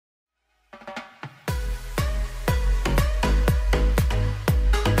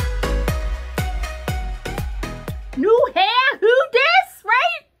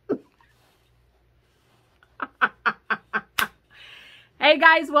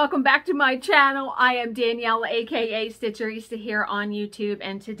guys, welcome back to my channel. I am Danielle, aka Stitcherista, here on YouTube,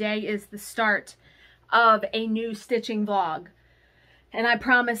 and today is the start of a new stitching vlog. And I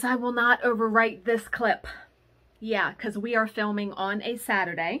promise I will not overwrite this clip. Yeah, because we are filming on a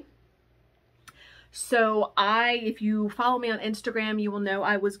Saturday. So if you follow me on Instagram, you will know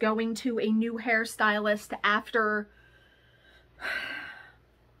I was going to a new hairstylist after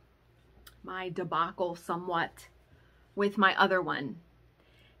my debacle somewhat with my other one.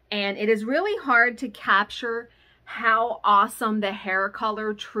 And it is really hard to capture how awesome the hair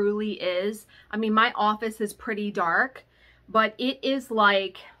color truly is. I mean, my office is pretty dark, but it is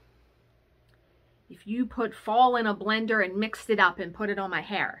like if you put fall in a blender and mixed it up and put it on my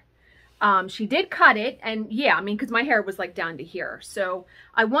hair. She did cut it, and yeah, I mean, because my hair was like down to here. So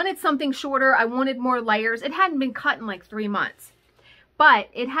I wanted something shorter. I wanted more layers. It hadn't been cut in like 3 months. But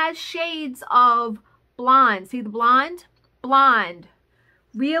it has shades of blonde. See the blonde? Blonde.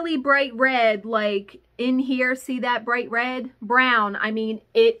 Really bright red, like in here. See that bright red? Brown. I mean,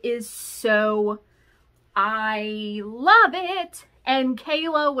 it is so... I love it. And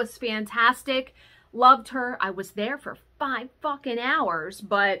Kayla was fantastic. Loved her. I was there for 5 fucking hours,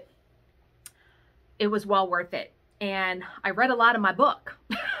 but it was well worth it. And I read a lot of my book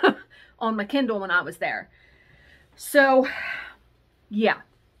on my Kindle when I was there. So, yeah.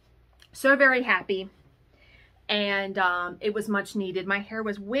 So very happy. And it was much needed. My hair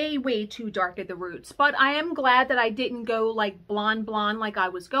was way, way too dark at the roots. But I am glad that I didn't go like blonde like I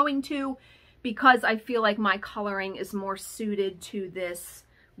was going to, because I feel like my coloring is more suited to this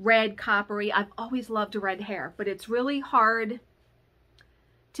red coppery. I've always loved red hair, but it's really hard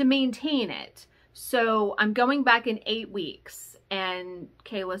to maintain it. So I'm going back in 8 weeks. And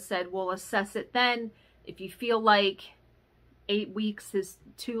Kayla said, we'll assess it then. If you feel like 8 weeks is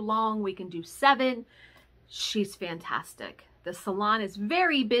too long, we can do 7. She's fantastic. The salon is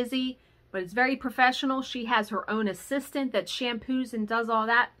very busy, but it's very professional. She has her own assistant that shampoos and does all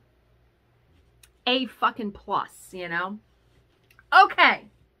that. A fucking plus, you know? Okay.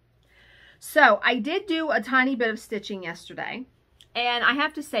 So I did do a tiny bit of stitching yesterday. And I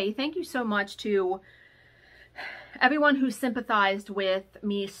have to say thank you so much to everyone who sympathized with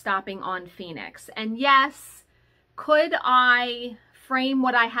me stopping on Phoenix. And yes, could I frame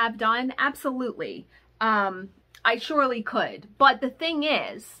what I have done? Absolutely. I surely could. But the thing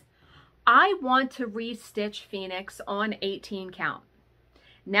is, I want to restitch Phoenix on 18 count.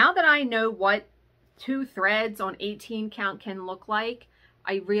 Now that I know what 2 threads on 18 count can look like,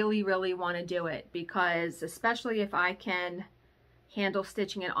 I really, really want to do it, because especially if I can handle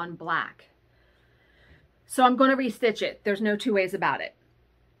stitching it on black. So I'm going to restitch it. There's no 2 ways about it.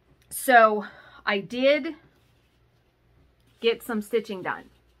 So I did get some stitching done.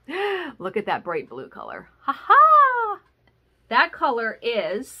 Look at that bright blue color. Ha-ha! That color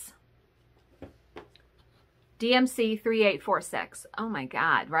is DMC 3846. Oh my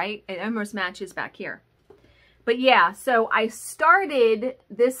God, right? It almost matches back here. But yeah, so I started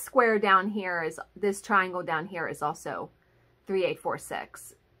this square down here, this triangle down here is also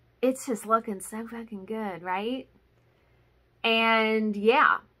 3846. It's just looking so fucking good, right? And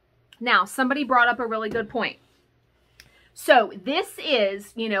yeah. Now, somebody brought up a really good point. So this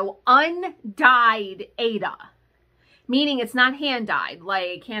is, you know, undyed Aida, meaning it's not hand-dyed,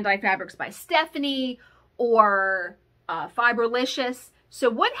 like hand-dyed fabrics by Stephanie or Fiberlicious. So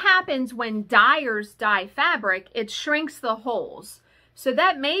what happens when dyers dye fabric? It shrinks the holes. So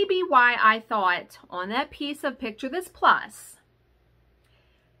that may be why I thought on that piece of Picture This Plus,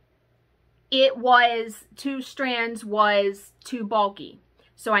 it was 2 strands was too bulky.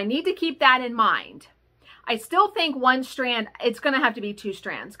 So I need to keep that in mind. I still think 1 strand, it's going to have to be 2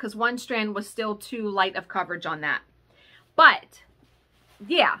 strands, because 1 strand was still too light of coverage on that. But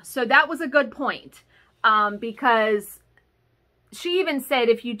yeah, so that was a good point, because she even said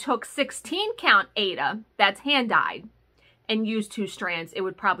if you took 16 count Aida, that's hand dyed, and used 2 strands, it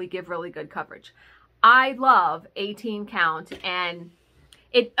would probably give really good coverage. I love 18 count, and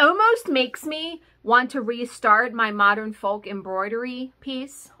it almost makes me want to restart my modern folk embroidery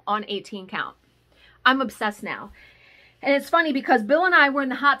piece on 18 count. I'm obsessed now. And it's funny because Bill and I were in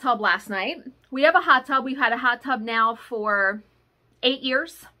the hot tub last night. We have a hot tub. We've had a hot tub now for 8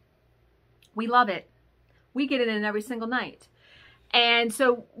 years. We love it. We get it in every single night. And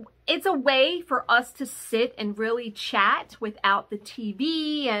so it's a way for us to sit and really chat without the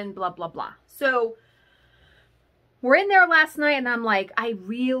TV and blah, blah, blah. So we're in there last night and I'm like, I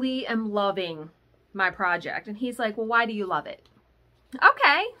really am loving my project. And he's like, well, why do you love it?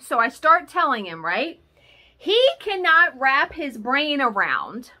 Okay, so I start telling him, right? He cannot wrap his brain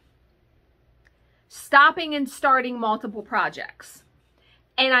around stopping and starting multiple projects.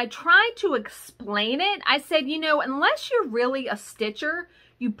 And I tried to explain it. I said, you know, unless you're really a stitcher,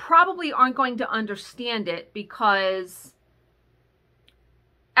 you probably aren't going to understand it, because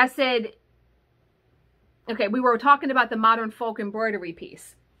I said, okay, we were talking about the modern folk embroidery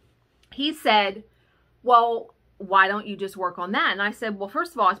piece. He said, well, why don't you just work on that? And I said, well,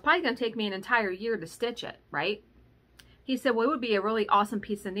 first of all, it's probably going to take me an entire year to stitch it, right? He said, well, it would be a really awesome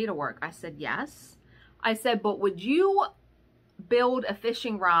piece of needlework. I said, yes. I said, but would you build a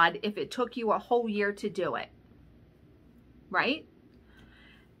fishing rod if it took you a whole year to do it? Right?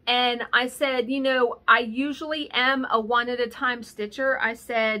 And I said, you know, I usually am a one-at-a-time stitcher. I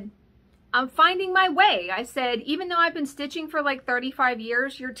said, I'm finding my way. I said, even though I've been stitching for like 35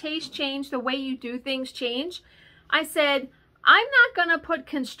 years, your taste change, the way you do things change. I said, I'm not going to put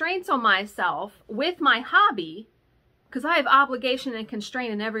constraints on myself with my hobby, because I have obligation and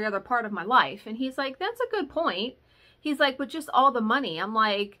constraint in every other part of my life. And he's like, that's a good point. He's like, but just all the money. I'm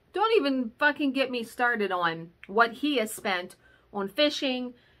like, don't even fucking get me started on what he has spent on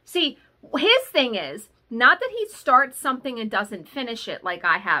fishing. See, his thing is, not that he starts something and doesn't finish it like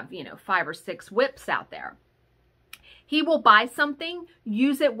I have, you know, 5 or 6 whips out there. He will buy something,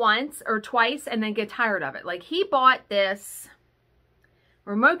 use it once or twice, and then get tired of it. Like, he bought this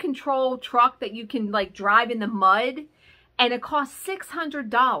remote control truck that you can like drive in the mud, and it costs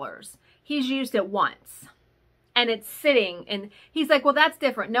 $600. He's used it once, and it's sitting, and he's like, well, that's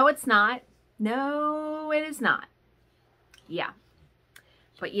different. No, it's not. No, it is not. Yeah.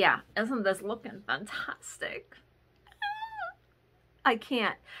 But yeah, isn't this looking fantastic? I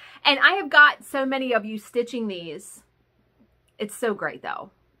can't. And I have got so many of you stitching these. It's so great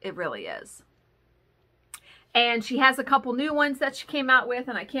though. It really is. And she has a couple new ones that she came out with,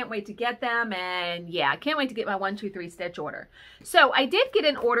 and I can't wait to get them. And yeah, I can't wait to get my 1, 2, 3 stitch order. So I did get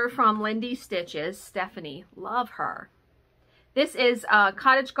an order from Lindy Stitches. Stephanie, love her. This is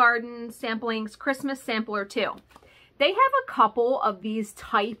Cottage Garden Samplings Christmas Sampler 2. They have a couple of these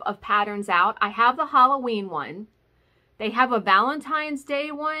type of patterns out. I have the Halloween one. They have a Valentine's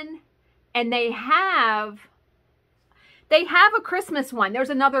Day one. And they have a Christmas one. There's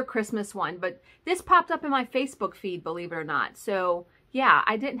another Christmas one. But this popped up in my Facebook feed, believe it or not. So, yeah,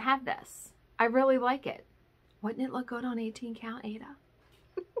 I didn't have this. I really like it. Wouldn't it look good on 18 count, Ada?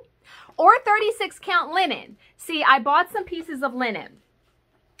 Or 36 count linen. See, I bought some pieces of linen.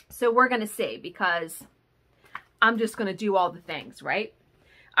 So we're going to see, because I'm just going to do all the things, right?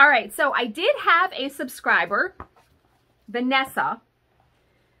 All right, so I did have a subscriber, Vanessa.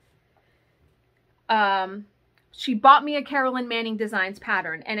 She bought me a Carolyn Manning Designs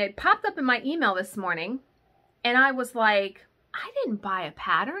pattern, and it popped up in my email this morning, and I was like, I didn't buy a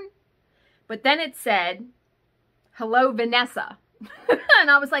pattern. But then it said, hello, Vanessa. And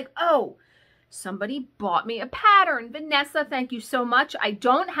I was like, oh, somebody bought me a pattern. Vanessa, thank you so much. I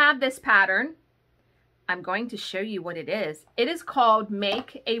don't have this pattern. I'm going to show you what it is. It is called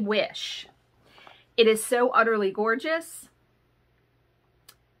Make a Wish. It is so utterly gorgeous.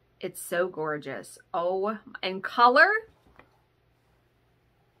 It's so gorgeous. Oh, and color.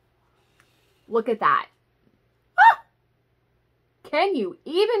 Look at that. Ah! Can you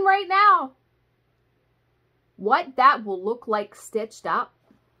even right now? What that will look like stitched up.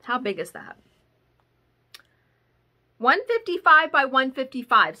 How big is that? 155 by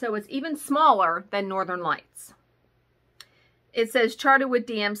 155, so it's even smaller than Northern Lights. It says charted with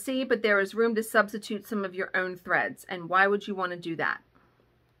DMC, but there is room to substitute some of your own threads. And why would you want to do that?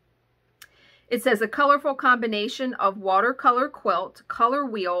 It says a colorful combination of watercolor quilt, color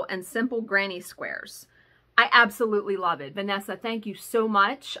wheel, and simple granny squares. I absolutely love it. Vanessa, thank you so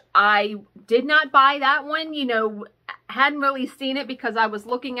much. I did not buy that one, you know, hadn't really seen it because I was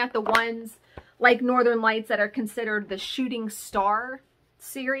looking at the ones like Northern Lights that are considered the Shooting Star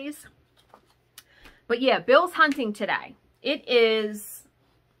series. But yeah, Bill's hunting today. It is,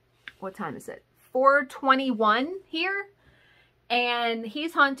 what time is it? 4:21 here. And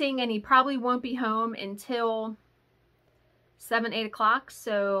he's hunting, and he probably won't be home until 7, 8 o'clock.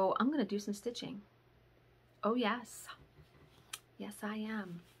 So I'm going to do some stitching. Oh, yes. Yes, I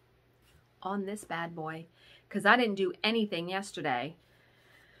am. On this bad boy. Because I didn't do anything yesterday.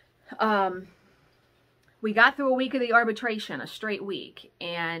 We got through a week of the arbitration, a straight week.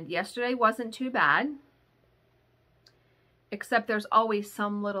 And yesterday wasn't too bad. Except there's always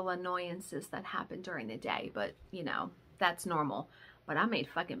some little annoyances that happen during the day. But, you know, that's normal. But I made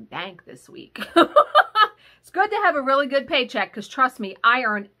fucking bank this week. It's good to have a really good paycheck, because trust me, I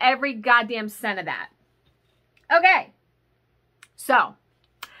earn every goddamn cent of that. Okay. So,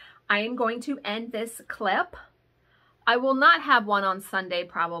 I am going to end this clip. I will not have one on Sunday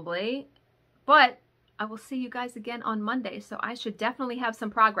probably, but I will see you guys again on Monday. So I should definitely have some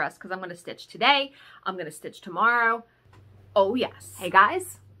progress because I'm going to stitch today. I'm going to stitch tomorrow. Oh yes. Hey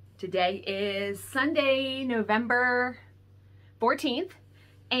guys, today is Sunday, November 14th.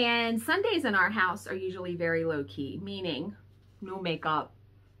 And Sundays in our house are usually very low key, meaning no makeup.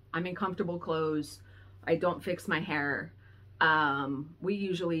 I'm in comfortable clothes. I don't fix my hair. We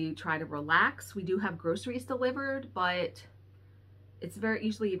usually try to relax. We do have groceries delivered, but it's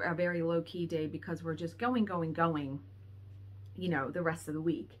usually a very low key day because we're just going, you know, the rest of the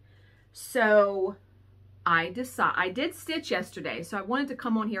week. So I did stitch yesterday. So I wanted to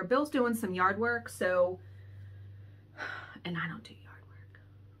come on here. Bill's doing some yard work. So, and I don't do yard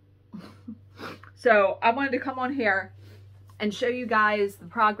work. So I wanted to come on here and show you guys the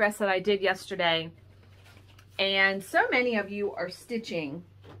progress that I did yesterday. And so many of you are stitching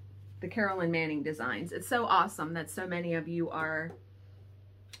the Carolyn Manning designs. It's so awesome that so many of you are,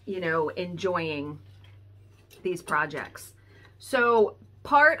 you know, enjoying these projects. So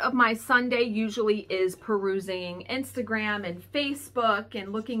part of my Sunday usually is perusing Instagram and Facebook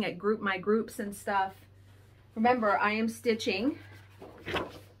and looking at my groups and stuff. Remember, I am stitching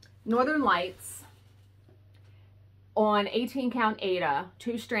Northern Lights on 18 count Aida,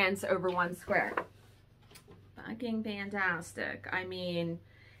 2 strands over 1 square. Fucking fantastic. I mean,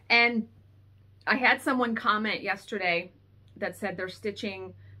 and I had someone comment yesterday that said they're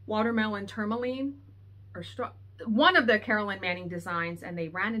stitching watermelon tourmaline or one of the Carolyn Manning designs, and they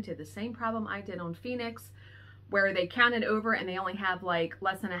ran into the same problem I did on Phoenix, where they counted over and they only have like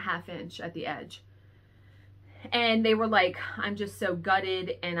less than a ½ inch at the edge. And they were like, I'm just so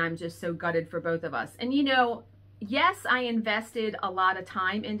gutted, and I'm just so gutted for both of us. And you know, yes, I invested a lot of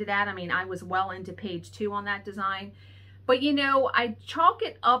time into that. I mean, I was well into page 2 on that design. But, you know, I chalk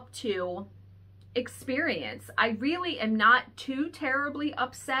it up to experience. I really am not too terribly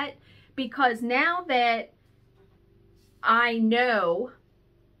upset because now that I know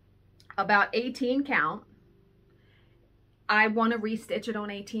about 18 count, I want to restitch it on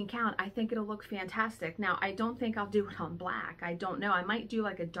 18 count. I think it'll look fantastic. Now, I don't think I'll do it on black. I don't know. I might do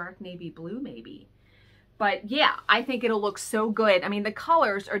like a dark navy blue maybe. But yeah, I think it'll look so good. I mean, the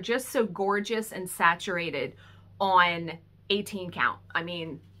colors are just so gorgeous and saturated on 18 count. I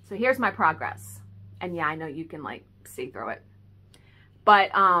mean, so here's my progress. And yeah, I know you can like see through it.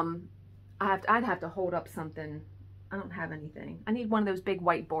 But I'd have to hold up something. I don't have anything. I need one of those big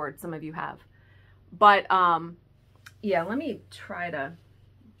whiteboards some of you have. But yeah, let me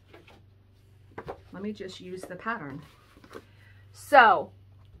just use the pattern. So,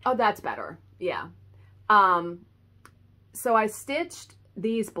 oh, that's better. Yeah. So I stitched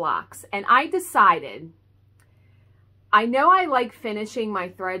these blocks and I decided, I know I like finishing my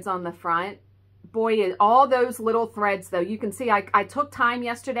threads on the front. Boy, all those little threads though, you can see I took time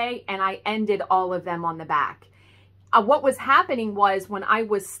yesterday and I ended all of them on the back. What was happening was when I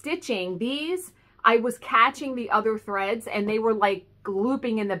was stitching these, I was catching the other threads and they were like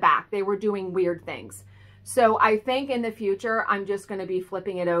looping in the back. They were doing weird things. So I think in the future, I'm just going to be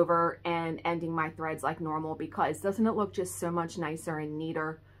flipping it over and ending my threads like normal, because doesn't it look just so much nicer and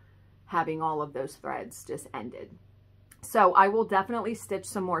neater having all of those threads just ended? So I will definitely stitch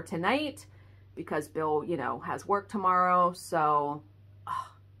some more tonight because Bill, you know, has work tomorrow. So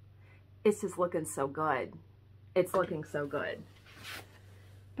it's just looking so good. It's looking so good.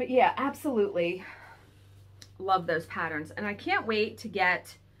 But yeah, absolutely love those patterns. And I can't wait to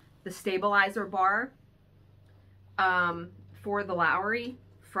get the stabilizer bar for the Lowry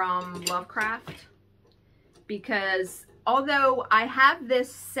from Lovecraft, because although I have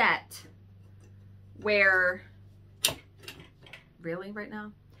this set where, really right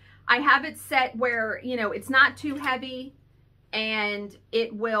now, I have it set where, you know, it's not too heavy and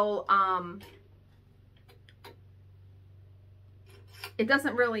it will, it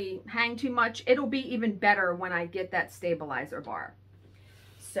doesn't really hang too much. It'll be even better when I get that stabilizer bar.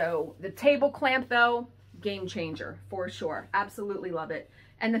 So the table clamp though, game changer for sure. Absolutely love it.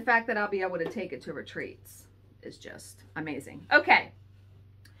 And the fact that I'll be able to take it to retreats is just amazing. Okay.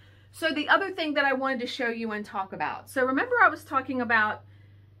 So the other thing that I wanted to show you and talk about. So remember I was talking about,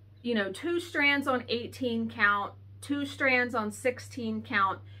 you know, 2 strands on 18 count, 2 strands on 16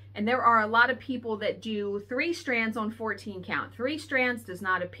 count. And there are a lot of people that do 3 strands on 14 count. 3 strands does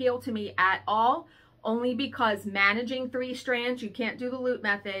not appeal to me at all, only because managing 3 strands, you can't do the loop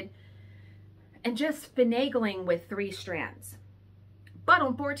method, and just finagling with 3 strands. But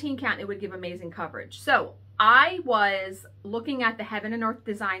on 14 count, it would give amazing coverage. So I was looking at the Heaven and Earth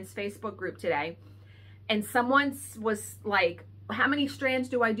Designs Facebook group today, and someone was like, how many strands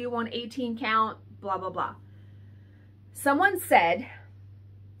do I do on 18 count? Blah, blah, blah. Someone said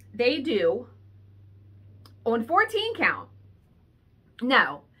they do On 14 count,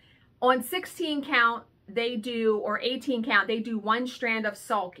 no, on 16 count, they do, or 18 count, they do 1 strand of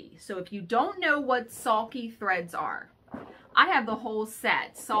sulky. So if you don't know what sulky threads are, I have the whole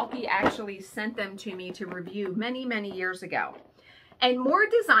set. Sulky actually sent them to me to review many, many years ago. And more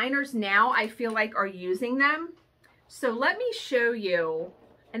designers now, I feel like, are using them. So let me show you,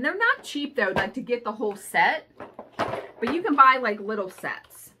 and they're not cheap though, like to get the whole set, but you can buy like little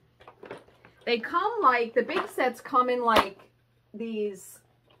sets. They come like, the big sets come in like these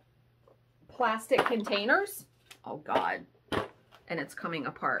plastic containers. Oh God, and it's coming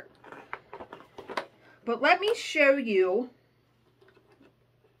apart. But let me show you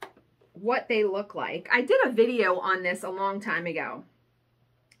what they look like. I did a video on this a long time ago.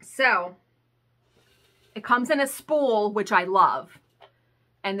 So it comes in a spool, which I love,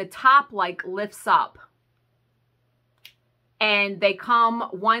 and the top like lifts up, and they come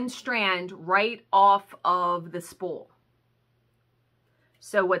 1 strand right off of the spool.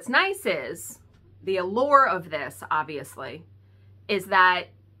 So what's nice is, the allure of this, obviously, is that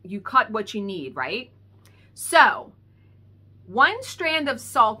you cut what you need, right? So 1 strand of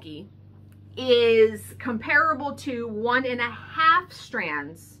sulky is comparable to 1.5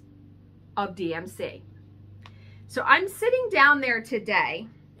 strands of DMC. So I'm sitting down there today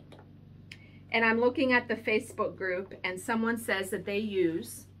and I'm looking at the Facebook group, and someone says that they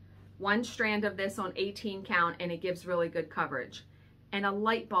use 1 strand of this on 18 count and it gives really good coverage. And a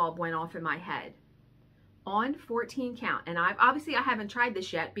light bulb went off in my head. On 14 count, and I haven't tried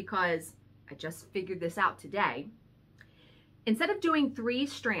this yet because I just figured this out today. Instead of doing 3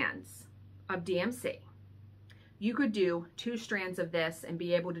 strands of DMC, you could do 2 strands of this and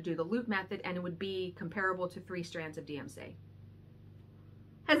be able to do the loop method, and it would be comparable to 3 strands of DMC.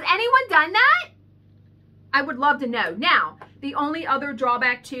 Has anyone done that? I would love to know. Now, the only other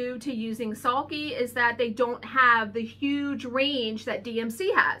drawback to using sulky is that they don't have the huge range that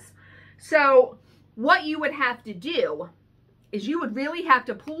DMC has. So what you would have to do is you would really have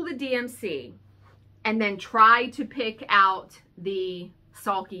to pull the DMC and then try to pick out the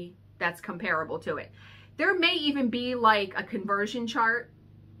sulky that's comparable to it. There may even be like a conversion chart,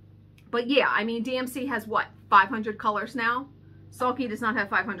 but yeah, I mean, DMC has what, 500 colors now? Sulky does not have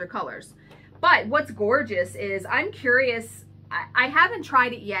 500 colors. But what's gorgeous is, I'm curious, I haven't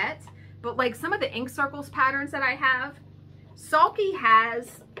tried it yet, but like some of the ink circles patterns that I have, sulky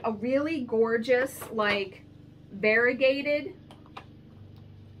has a really gorgeous, like, variegated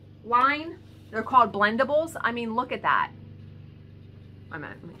line. They're called blendables. I mean, look at that. Wait a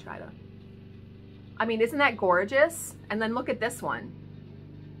minute, let me try to. I mean, isn't that gorgeous? And then look at this one.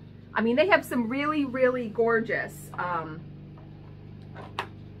 I mean, they have some really, really gorgeous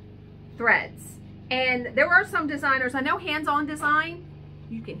threads. And there are some designers, I know Hands-On Design,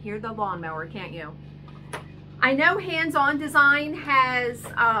 you can hear the lawnmower, can't you? I know Hands-On Design has,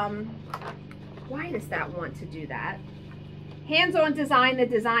 why does that want to do that? Hands-On Design, the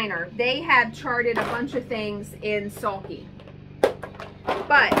designer, they have charted a bunch of things in sulky.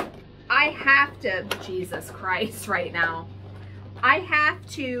 But I have to, Jesus Christ, right now, I have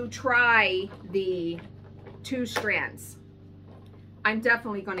to try the 2 strands. I'm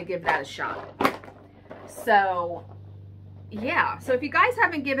definitely going to give that a shot. So yeah, so if you guys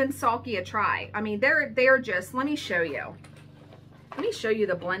haven't given sulky a try, I mean, they're just, let me show you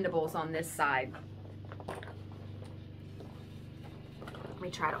the blendables on this side. Let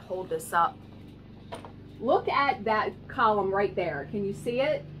me try to hold this up. Look at that column right there. Can you see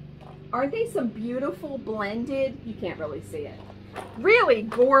it? Aren't they some beautiful blended? You can't really see it. Really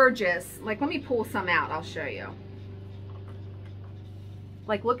gorgeous. Like, let me pull some out. I'll show you.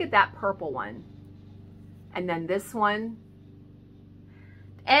 Like, look at that purple one. And then this one.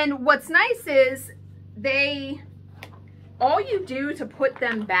 And what's nice is all you do to put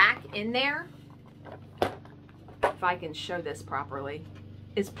them back in there, if I can show this properly,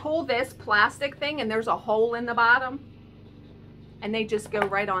 is pull this plastic thing, and there's a hole in the bottom, and they just go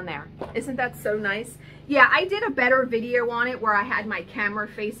right on there. Isn't that so nice? Yeah, I did a better video on it where I had my camera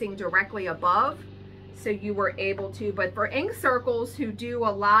facing directly above, so you were able to, but for ink circles who do a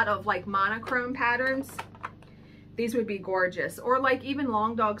lot of like monochrome patterns, these would be gorgeous. Or like even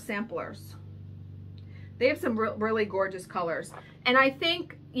Long Dog samplers. They have some really gorgeous colors. And I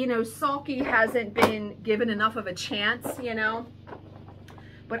think, you know, sulky hasn't been given enough of a chance, you know.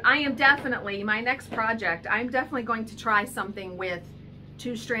 But I am definitely, my next project, I'm definitely going to try something with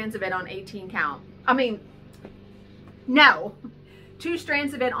 2 strands of it on 18 count. I mean, no, 2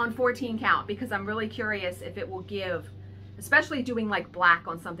 strands of it on 14 count, because I'm really curious if it will give, especially doing like black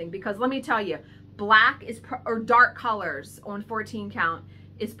on something, because let me tell you, black is, or dark colors on 14 count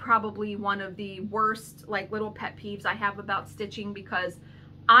is probably one of the worst, like, little pet peeves I have about stitching, because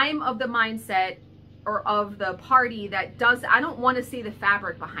I'm of the mindset or of the party that I don't want to see the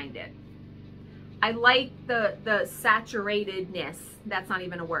fabric behind it. I like the saturatedness. That's not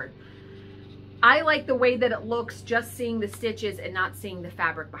even a word. I like the way that it looks, just seeing the stitches and not seeing the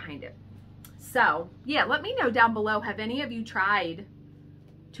fabric behind it. So yeah, let me know down below, have any of you tried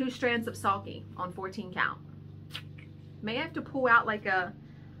 2 strands of sulky on 14 count? May have to pull out like a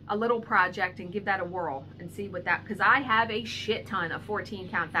little project and give that a whirl and see what that, because I have a shit ton of 14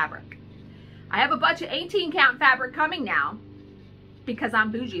 count fabric. I have a bunch of 18 count fabric coming now because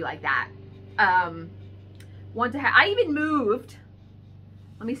I'm bougie like that. I even moved,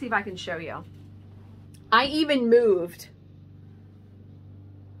 let me see if I can show you. I even moved.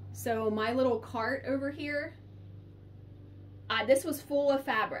 So my little cart over here, this was full of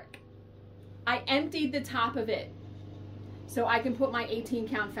fabric. I emptied the top of it so I can put my 18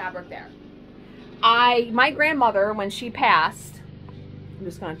 count fabric there. My grandmother, when she passed, I'm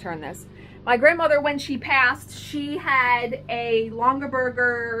just gonna turn this. My grandmother, when she passed, she had a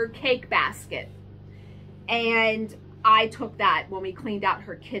Longaberger cake basket. And I took that when we cleaned out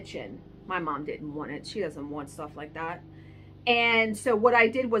her kitchen. My mom didn't want it. She doesn't want stuff like that. And so what I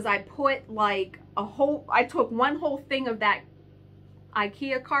did was I put like I took one whole thing of that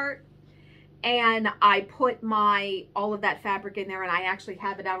IKEA cart and I put all of that fabric in there, and I actually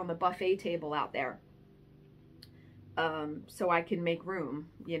have it out on the buffet table out there. So I can make room,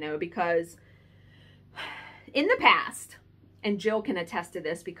 you know, because in the past, and Jill can attest to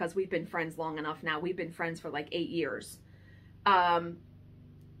this because we've been friends long enough now. We've been friends for like 8 years. I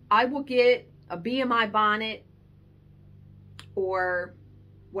will get a BMI bonnet or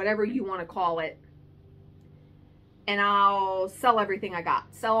whatever you want to call it, and I'll sell everything I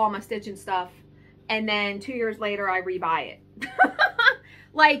got. Sell all my stitching stuff, and then 2 years later, I rebuy it.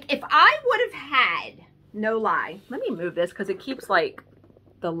 Like, if I would have had, no lie. Let me move this because it keeps, like,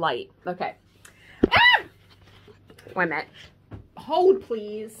 the light. Okay. Ah! Wait a minute. Hold,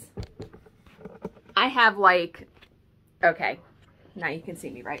 please. I have, like, okay. Now you can see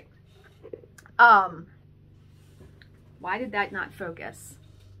me, right? Why did that not focus?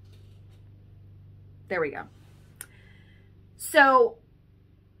 There we go. So,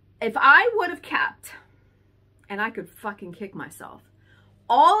 if I would have kept, and I could fucking kick myself,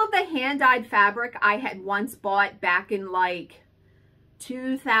 all of the hand-dyed fabric I had once bought back in like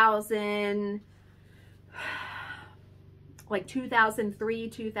 2003,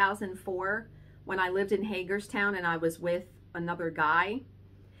 2004, when I lived in Hagerstown and I was with another guy,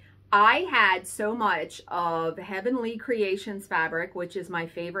 I had so much of Heavenly Creations fabric, which is my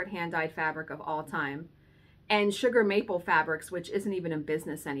favorite hand-dyed fabric of all time, and Sugar Maple Fabrics, which isn't even in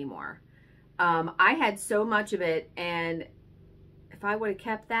business anymore. I had so much of it, and if I would have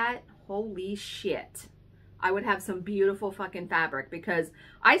kept that, holy shit, I would have some beautiful fucking fabric, because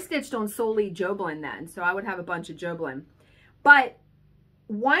I stitched on solely Joblin then, so I would have a bunch of Joblin. But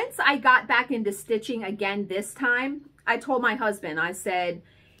once I got back into stitching again this time, I told my husband, I said,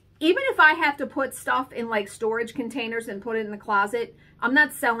 even if I have to put stuff in like storage containers and put it in the closet, I'm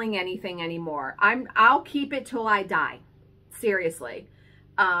not selling anything anymore. I'll keep it till I die. Seriously.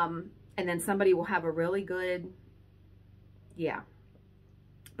 And then somebody will have a really good, yeah.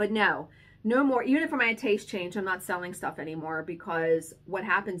 But no more. Even if my taste change, I'm not selling stuff anymore, because what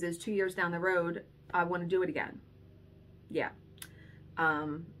happens is 2 years down the road, I want to do it again. Yeah.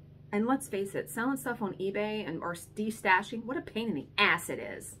 And let's face it, selling stuff on eBay or destashing, what a pain in the ass it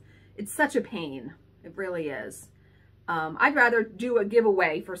is. It's such a pain. It really is. I'd rather do a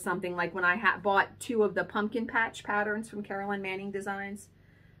giveaway for something like when I bought 2 of the pumpkin patch patterns from Carolyn Manning Designs.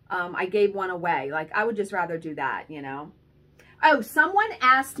 I gave one away. Like, I would just rather do that, you know. Oh, someone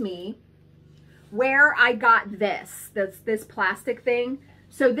asked me where I got this plastic thing.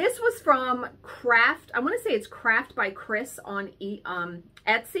 So this was from Craft. I want to say it's Craft by Chris on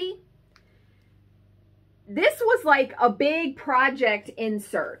Etsy. This was like a big project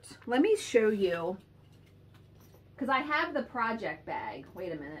insert. Let me show you, because I have the project bag.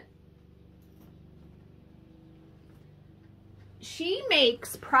 Wait a minute. She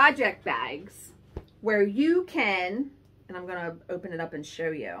makes project bags where you can, and I'm going to open it up and show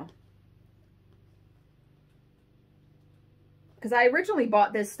you, because I originally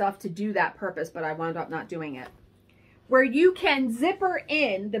bought this stuff to do that purpose, but I wound up not doing it, where you can zipper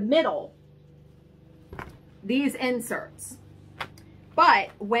in the middle these inserts. But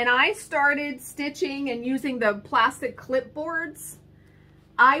when I started stitching and using the plastic clipboards,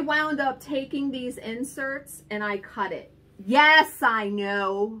 I wound up taking these inserts and I cut it. Yes, I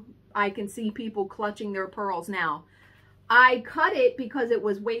know. I can see people clutching their pearls now. I cut it because it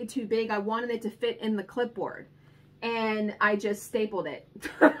was way too big. I wanted it to fit in the clipboard, and I just stapled it.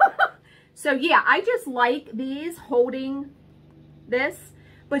 So yeah, I just like these holding this,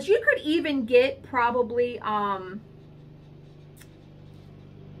 but you could even get probably,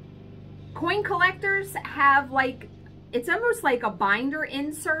 coin collectors have like, it's almost like a binder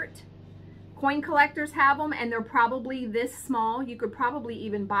insert. Coin collectors have them, and they're probably this small. You could probably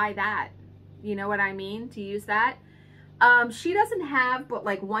even buy that. You know what I mean? To use that. She doesn't have but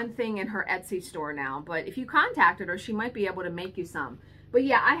like one thing in her Etsy store now, but if you contacted her, she might be able to make you some. But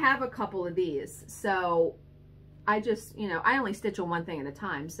yeah, I have a couple of these. So I just, you know, I only stitch on one thing at a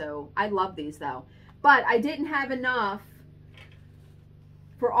time. So I love these though. But I didn't have enough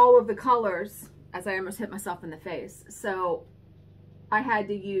for all of the colors, as I almost hit myself in the face. So I had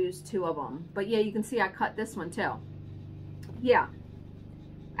to use 2 of them. But yeah, you can see I cut this one too. Yeah,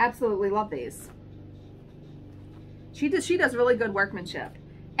 absolutely love these. She does really good workmanship.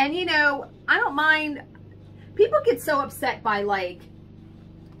 And you know, I don't mind, people get so upset by like,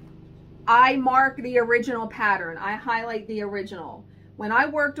 I mark the original pattern, I highlight the original. When I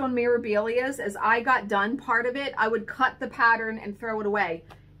worked on Mirabilias, as I got done part of it, I would cut the pattern and throw it away.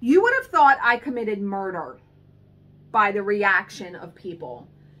 You would have thought I committed murder by the reaction of people.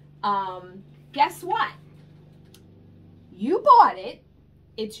 Guess what? You bought it.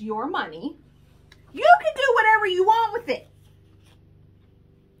 It's your money. You can do whatever you want with it.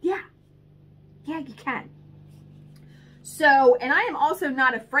 Yeah. Yeah, you can. So, and I am also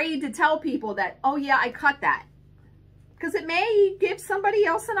not afraid to tell people that, oh yeah, I cut that. Because it may give somebody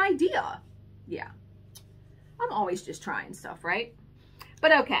else an idea. Yeah. I'm always just trying stuff, right?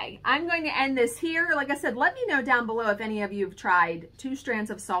 But okay, I'm going to end this here. Like I said, let me know down below if any of you have tried 2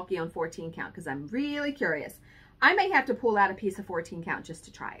 strands of sulky on 14 count, because I'm really curious. I may have to pull out a piece of 14 count just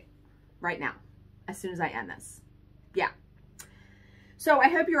to try it right now, as soon as I end this. Yeah. So I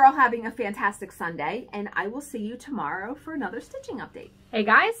hope you're all having a fantastic Sunday, and I will see you tomorrow for another stitching update. Hey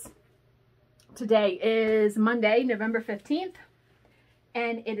guys, today is Monday, November 15th.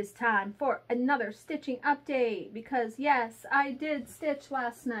 And it is time for another stitching update because yes, I did stitch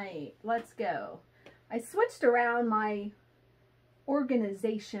last night. Let's go. I switched around my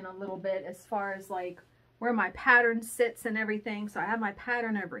organization a little bit as far as like where my pattern sits and everything. So I have my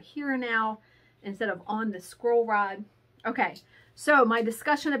pattern over here now instead of on the scroll rod. Okay, so my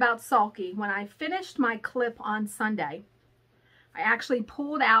discussion about sulky. When I finished my clip on Sunday, I actually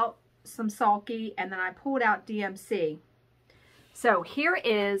pulled out some sulky and then I pulled out DMC. So here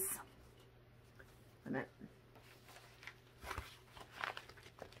is,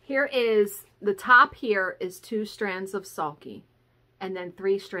 here is, the top here is 2 strands of sulky and then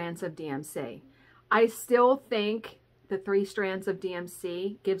 3 strands of DMC. I still think the 3 strands of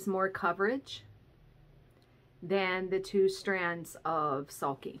DMC gives more coverage than the 2 strands of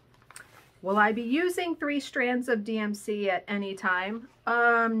sulky. Will I be using 3 strands of DMC at any time?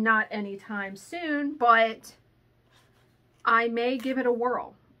 Not anytime soon, but I may give it a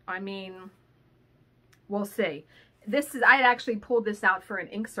whirl. I mean, we'll see. This is, I had actually pulled this out for an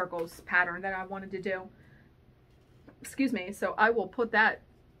ink circles pattern that I wanted to do. Excuse me. So I will put that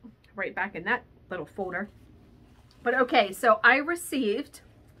right back in that little folder. But okay, so I received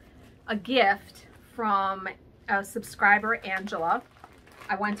a gift from a subscriber, Angela.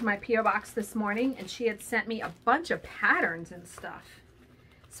 I went to my P.O. box this morning and she had sent me a bunch of patterns and stuff.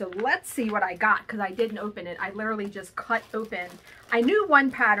 So let's see what I got, because I didn't open it. I literally just cut open. I knew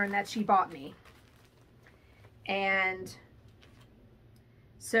one pattern that she bought me. And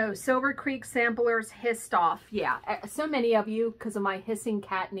so Silver Creek Samplers hissed off. Yeah, so many of you, because of my hissing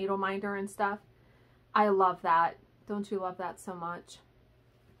cat needle minder and stuff. I love that. Don't you love that so much?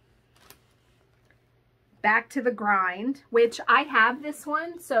 Back to the Grind, which I have this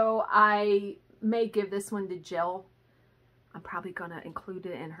one, so I may give this one to Jill. I'm probably going to include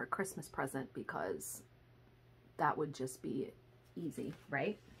it in her Christmas present because that would just be easy,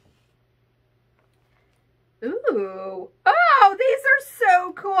 right? Ooh. Oh, these are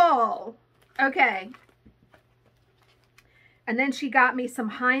so cool. Okay. And then she got me some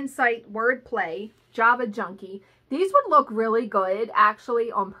Hindsight Wordplay Java Junkie. These would look really good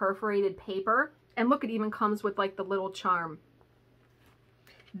actually on perforated paper. And look, it even comes with like the little charm.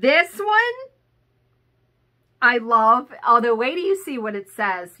 This one I love. Although, wait till you see what it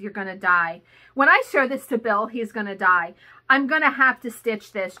says. You're going to die. When I show this to Bill, he's going to die. I'm going to have to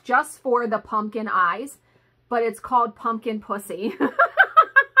stitch this just for the pumpkin eyes. But it's called Pumpkin Pussy.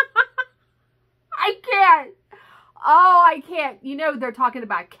 I can't. Oh, I can't. You know they're talking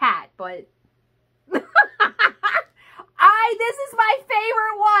about cat, but... this is my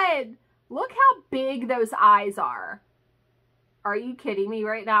favorite one. Look how big those eyes are. Are you kidding me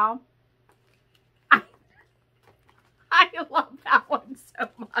right now? I love that one so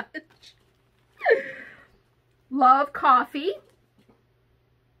much. Love coffee.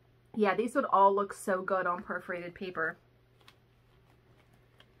 Yeah, these would all look so good on perforated paper.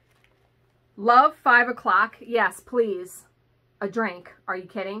 Love 5 o'clock. Yes, please. A drink. Are you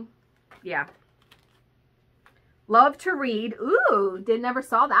kidding? Yeah. Love to read. Ooh, never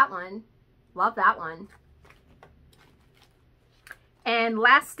saw that one. Love that one. And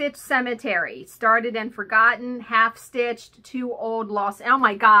Last Stitch Cemetery. Started and Forgotten. Half Stitched. Too Old, Lost. Oh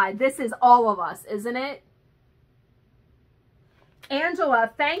my God. This is all of us, isn't it?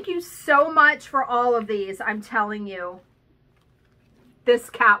 Angela, thank you so much for all of these. I'm telling you. This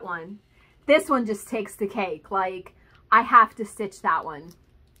cat one. This one just takes the cake. Like, I have to stitch that one.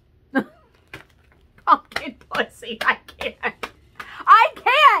 Pumpkin pussy. I can't. I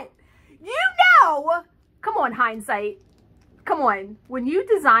can't. You know. Come on, hindsight. Come on. When you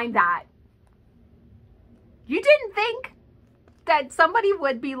designed that, you didn't think that somebody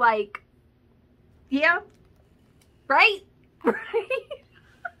would be like, yeah, right? Right?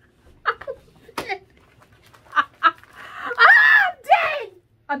 I'm dead.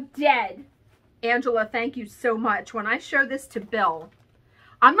 I'm dead. Angela, thank you so much. When I show this to Bill,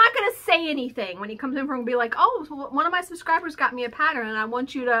 I'm not going to say anything when he comes in from and be like, oh, one of my subscribers got me a pattern and I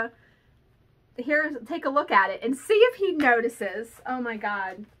want you to take a look at it and see if he notices. Oh my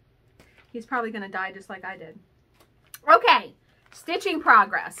God. He's probably going to die just like I did. Okay. Stitching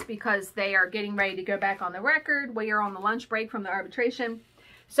progress, because they are getting ready to go back on the record. We are on the lunch break from the arbitration.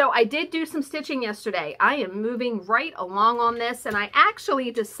 So I did do some stitching yesterday. I am moving right along on this, and I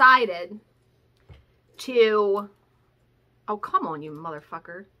actually decided to, oh, come on, you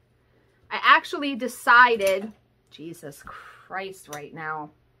motherfucker. I actually decided, Jesus Christ right now,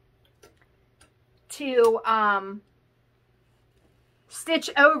 to stitch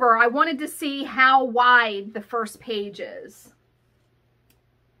over. I wanted to see how wide the first page is.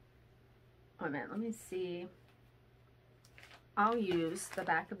 Oh man, let me see. I'll use the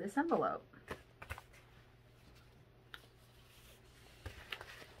back of this envelope.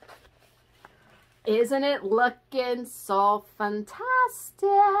 Isn't it looking so fantastic?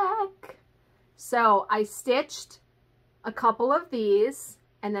 So I stitched a couple of these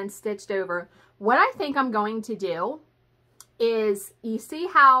and then stitched over. What I think I'm going to do is, you see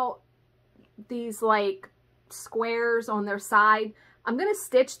how these like squares on their side, I'm going to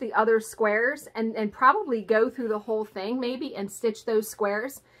stitch the other squares and probably go through the whole thing maybe and stitch those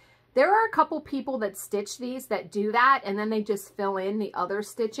squares. There are a couple people that stitch these that do that and then they just fill in the other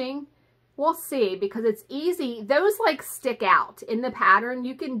stitching. We'll see, because it's easy. Those like stick out in the pattern.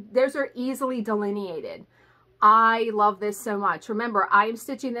 Those are easily delineated. I love this so much. Remember, I'm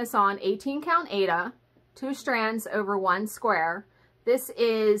stitching this on 18 count Aida, 2 strands over 1 square. This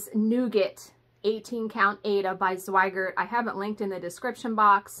is Nougat 18 count Aida by Zweigart. I have it linked in the description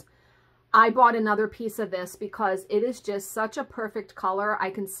box. I bought another piece of this because it is just such a perfect color. I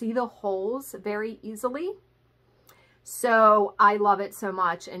can see the holes very easily. So I love it so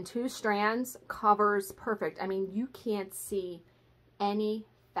much. And 2 strands covers perfect. I mean, you can't see any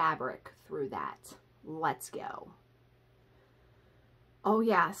fabric through that. Let's go. Oh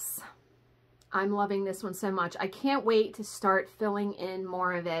yes. I'm loving this one so much. I can't wait to start filling in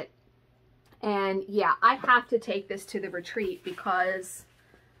more of it. And yeah, I have to take this to the retreat because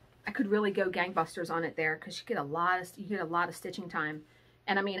I could really go gangbusters on it there, because you get a lot of stitching time.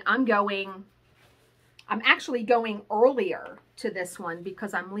 And I mean, I'm actually going earlier to this one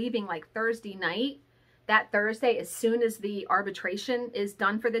because I'm leaving like Thursday night. That Thursday, as soon as the arbitration is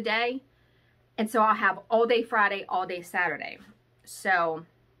done for the day. And so I'll have all day Friday, all day Saturday. So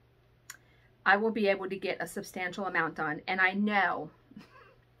I will be able to get a substantial amount done. And I know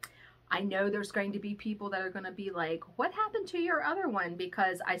there's going to be people that are going to be like, what happened to your other one?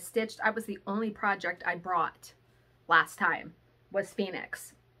 Because I was the only project I brought last time was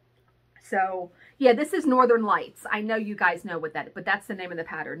Phoenix. So yeah, this is Northern Lights. I know you guys know what but that's the name of the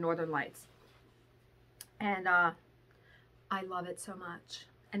pattern, Northern Lights. And I love it so much.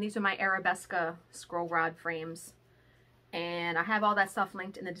 And these are my Arabesque scroll rod frames. And I have all that stuff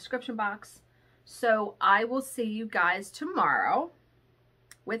linked in the description box. So I will see you guys tomorrow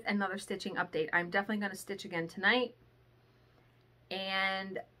with another stitching update. I'm definitely going to stitch again tonight.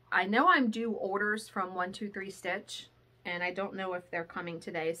 And I know I'm due orders from 123 Stitch. And I don't know if they're coming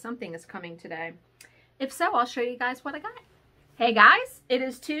today. Something is coming today. If so, I'll show you guys what I got. Hey guys, it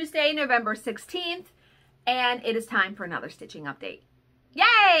is Tuesday, November 16th. And it is time for another stitching update.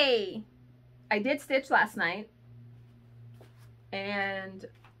 Yay! I did stitch last night. And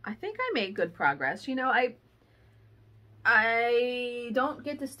I think I made good progress. You know, I don't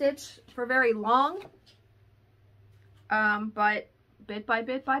get to stitch for very long, but bit by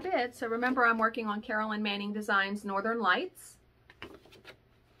bit by bit. So remember, I'm working on Carolyn Manning Designs Northern Lights.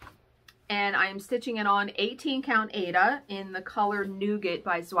 And I'm stitching it on 18 count Aida in the color Nougat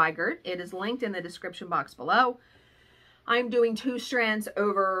by Zweigart. It is linked in the description box below. I'm doing 2 strands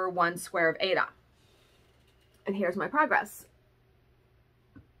over 1 square of Aida. And here's my progress.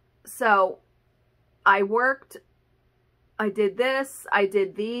 So I worked, I did this, I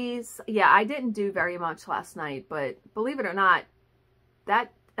did these. Yeah, I didn't do very much last night, but believe it or not, I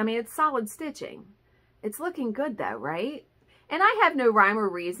mean, it's solid stitching. It's looking good though, right? And I have no rhyme or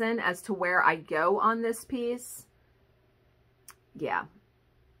reason as to where I go on this piece. Yeah,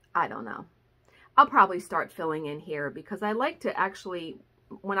 I don't know. I'll probably start filling in here because I like to actually,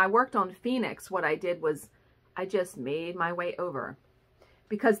 when I worked on Phoenix, what I did was I just made my way over.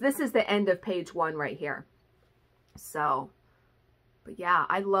 Because this is the end of page 1 right here. So, but yeah,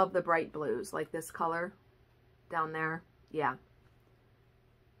 I love the bright blues, like this color down there. Yeah.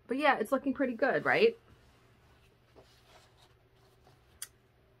 But yeah, it's looking pretty good, right?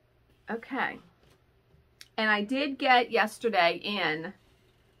 Okay. And I did get yesterday in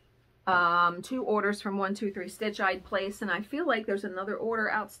 2 orders from 123 Stitch I'd placed, and I feel like there's another order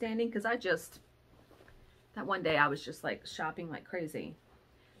outstanding because that one day I was just like shopping like crazy.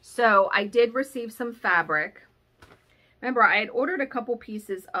 So I did receive some fabric. Remember, I had ordered a couple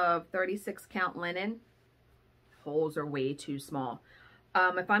pieces of 36 count linen. Holes are way too small.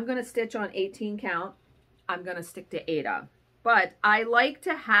 If I'm going to stitch on 18 count, I'm going to stick to Aida. But I like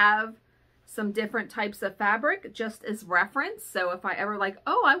to have some different types of fabric just as reference. So if I ever like,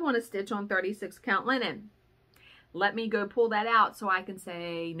 oh, I want to stitch on 36 count linen, let me go pull that out so I can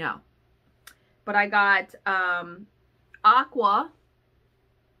say no. But I got aqua.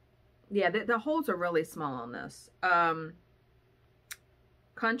 Yeah, the holes are really small on this.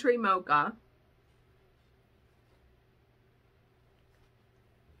 Country mocha.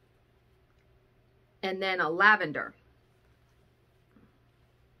 And then a lavender.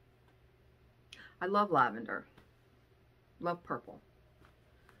 I love lavender. Love purple.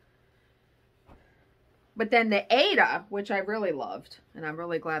 But then the Aida, which I really loved, and I'm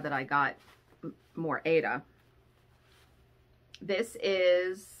really glad that I got more Aida. This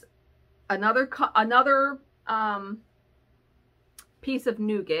is another piece of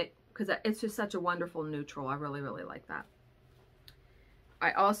Nougat, because it's just such a wonderful neutral. I really, really like that.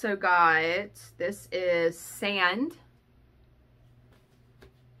 I also got, this is sand.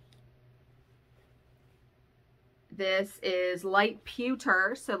 This is light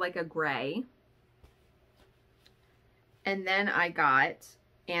pewter, so like a gray. And then I got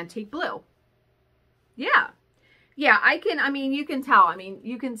antique blue. Yeah. Yeah, I mean, you can tell. I mean,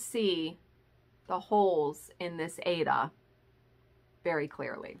 you can see the holes in this Aida very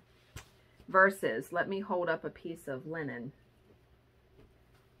clearly. Versus, let me hold up a piece of linen.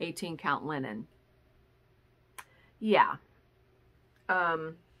 18 count linen. Yeah.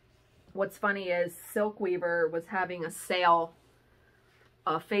 What's funny is Silk Weaver was having a sale,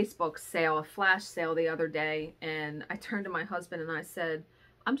 a Facebook sale, a flash sale the other day, and I turned to my husband and I said,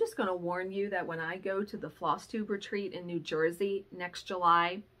 I'm just going to warn you that when I go to the Flosstube retreat in New Jersey next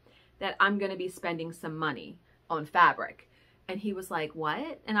July, that I'm going to be spending some money on fabric. And he was like,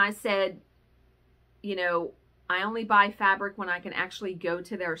 what? And I said, you know, I only buy fabric when I can actually go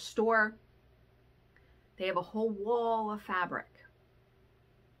to their store. They have a whole wall of fabric.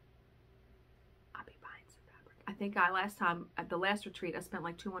 I'll be buying some fabric. I think last time at the last retreat, I spent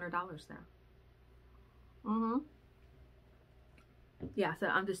like $200 there. Yeah, so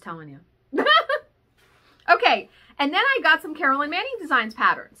I'm just telling you. Okay, and then I got some Carolyn Manning Designs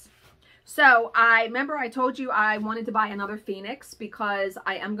patterns. So I remember I told you I wanted to buy another Phoenix because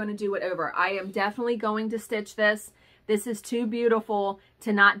I am going to do it over. I am definitely going to stitch this. This is too beautiful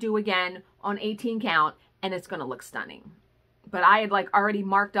to not do again on 18 count, and it's going to look stunning. But I had like already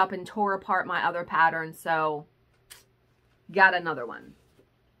marked up and tore apart my other pattern, so got another one.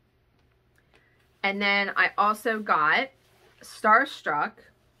 And then I also got Starstruck,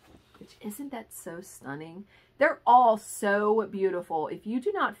 which isn't that so stunning? They're all so beautiful. If you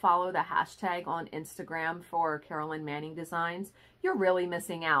do not follow the hashtag on Instagram for Carolyn Manning Designs, you're really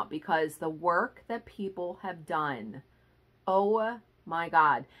missing out because the work that people have done, oh my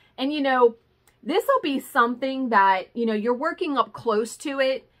God. And you know, this will be something that, you know, you're working up close to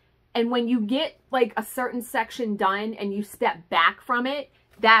it, and when you get like a certain section done and you step back from it,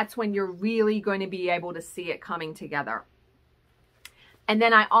 that's when you're really going to be able to see it coming together. And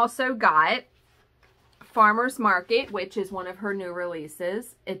then I also got Farmer's Market, which is one of her new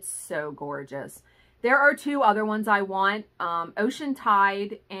releases. It's so gorgeous. There are two other ones I want, Ocean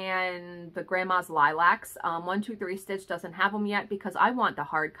Tide and the Grandma's Lilacs. 123 Stitch doesn't have them yet because I want the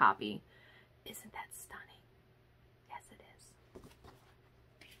hard copy. Isn't that stunning? Yes, it is.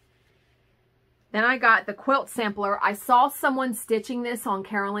 Then I got the quilt sampler. I saw someone stitching this on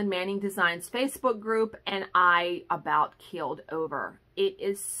Carolyn Manning Designs Facebook group, and I about keeled over. It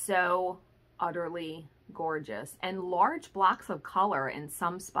is so utterly gorgeous, and large blocks of color in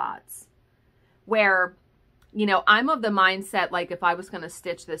some spots. Where, you know, I'm of the mindset, like if I was going to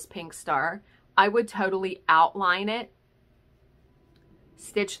stitch this pink star, I would totally outline it,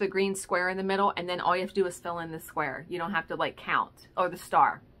 stitch the green square in the middle, and then all you have to do is fill in the square. You don't have to like count, or the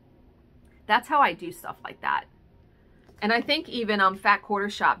star. That's how I do stuff like that. And I think even Fat Quarter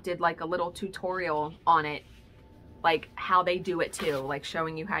Shop did like a little tutorial on it, like how they do it too, like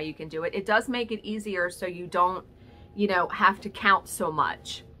showing you how you can do it. It does make it easier so you don't, you know, have to count so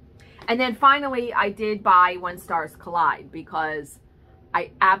much. And then finally, I did buy When Stars Collide because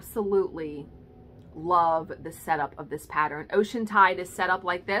I absolutely love the setup of this pattern. Ocean Tide is set up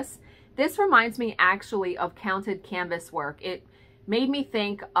like this. This reminds me actually of counted canvas work. It made me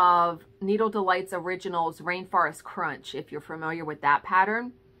think of Needle Delight's Originals Rainforest Crunch, if you're familiar with that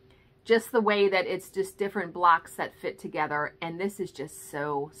pattern. Just the way that it's just different blocks that fit together. And this is just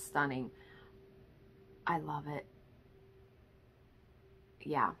so stunning. I love it.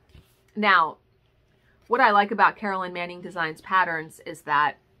 Yeah. Now, what I like about Carolyn Manning Designs patterns is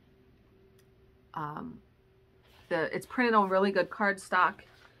that it's printed on really good cardstock,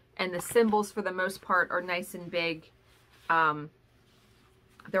 and the symbols for the most part are nice and big.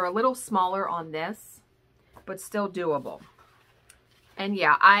 They're a little smaller on this, but still doable. And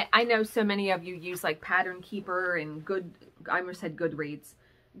yeah, I know so many of you use like Pattern Keeper and I almost said Goodreads,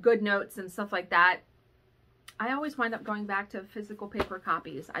 GoodNotes and stuff like that. I always wind up going back to physical paper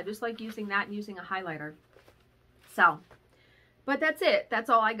copies. I just like using that and using a highlighter. So, but that's it. That's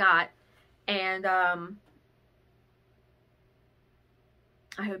all I got. And I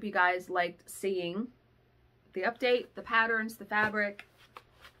hope you guys liked seeing the update, the patterns, the fabric.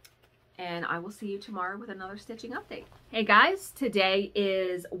 And I will see you tomorrow with another stitching update. Hey guys, today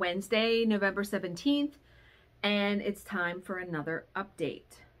is Wednesday, November 17th, and it's time for another update.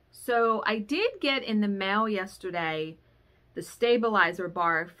 So I did get in the mail yesterday the stabilizer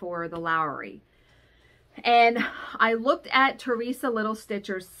bar for the Lowry. And I looked at Teresa Little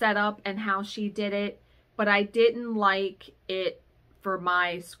Stitcher's setup and how she did it, but I didn't like it for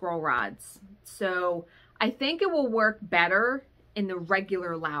my scroll rods. So I think it will work better in the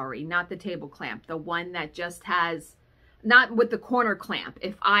regular Lowry, not the table clamp, the one that just has, not with the corner clamp.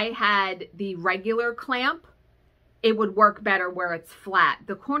 If I had the regular clamp, it would work better where it's flat.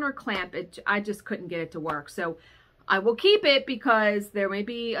 The corner clamp, I just couldn't get it to work. So I will keep it because there may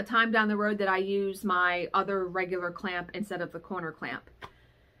be a time down the road that I use my other regular clamp instead of the corner clamp.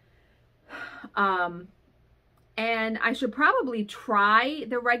 And I should probably try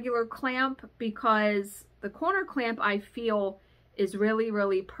the regular clamp because the corner clamp I feel is really,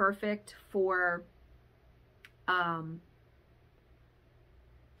 really perfect for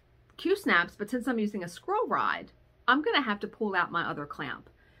Q-snaps. But since I'm using a scroll rod, I'm going to have to pull out my other clamp.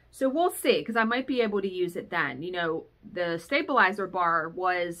 So we'll see, because I might be able to use it then. You know, the stabilizer bar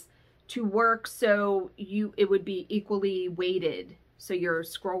was to work so it would be equally weighted so your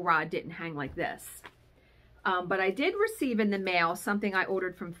scroll rod didn't hang like this. But I did receive in the mail something I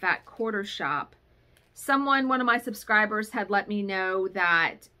ordered from Fat Quarter Shop. One of my subscribers had let me know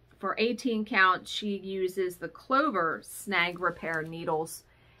that for 18 count, she uses the Clover snag repair needles,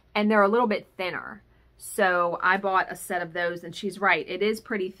 and they're a little bit thinner. So I bought a set of those, and she's right, it is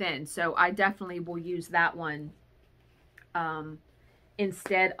pretty thin. So I definitely will use that one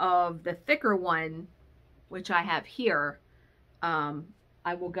instead of the thicker one, which I have here.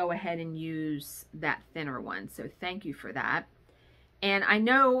 I will go ahead and use that thinner one. So thank you for that. And I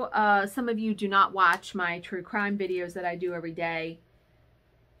know some of you do not watch my true crime videos that I do every day.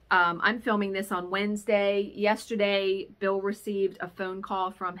 I'm filming this on Wednesday. Yesterday, Bill received a phone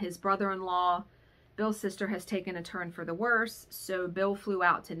call from his brother-in-law. Bill's sister has taken a turn for the worse, so Bill flew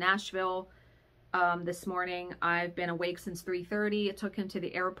out to Nashville this morning. I've been awake since 3:30. It took him to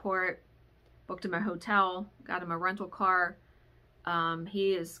the airport, booked him a hotel, got him a rental car.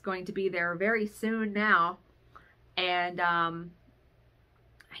 He is going to be there very soon now, and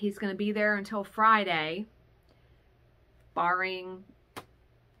he's going to be there until Friday, barring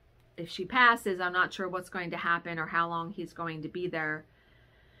if she passes. I'm not sure what's going to happen or how long he's going to be there.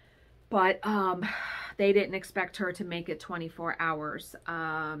 But they didn't expect her to make it 24 hours.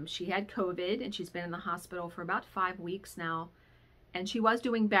 She had COVID, and she's been in the hospital for about 5 weeks now, and she was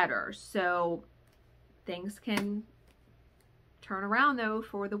doing better. So things can turn around though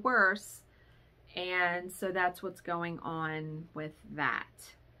for the worse. And so that's what's going on with that.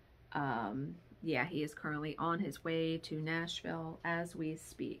 Yeah, he is currently on his way to Nashville as we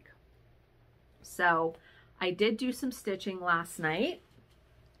speak. So I did do some stitching last night.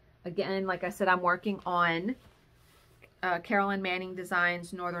 Again, like I said, I'm working on Carolyn Manning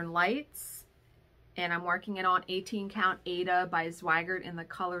Designs Northern Lights, and I'm working it on 18 count Aida by Zweigart in the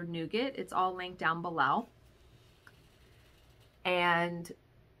color Nougat. It's all linked down below. And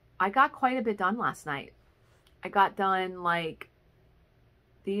I got quite a bit done last night. I got done like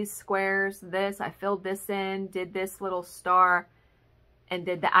these squares, this, I filled this in, did this little star, and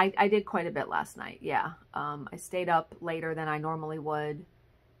did that. I did quite a bit last night, yeah. I stayed up later than I normally would.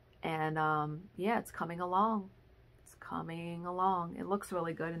 And yeah, it's coming along. It's coming along. It looks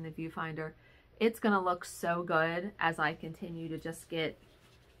really good in the viewfinder. It's going to look so good as I continue to just get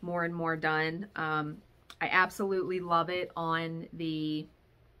more and more done. I absolutely love it on the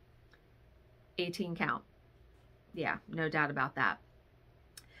 18 count. Yeah, no doubt about that.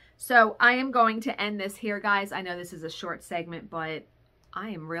 So I am going to end this here, guys. I know this is a short segment, but I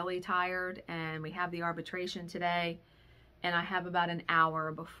am really tired, and we have the arbitration today, and I have about an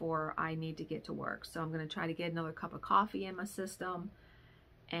hour before I need to get to work. So I'm going to try to get another cup of coffee in my system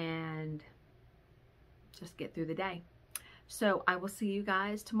and just get through the day. So I will see you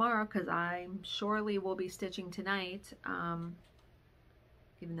guys tomorrow, because I surely will be stitching tonight,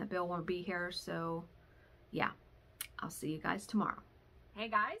 given that Bill won't be here. So yeah, I'll see you guys tomorrow. Hey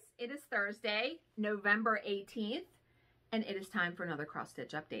guys, it is Thursday, November 18th, and it is time for another cross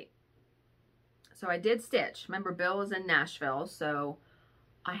stitch update. So I did stitch. Remember, Bill is in Nashville, so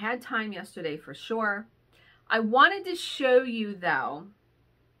I had time yesterday for sure. I wanted to show you though,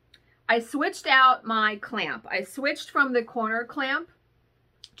 I switched out my clamp. I switched from the corner clamp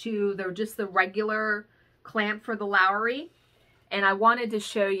to just the regular clamp for the Lowry, and I wanted to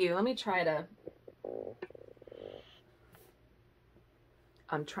show you. Let me try to...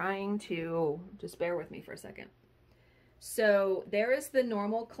 I'm trying to, just bear with me for a second. So there is the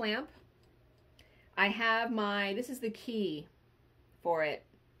normal clamp. I have this is the key for it,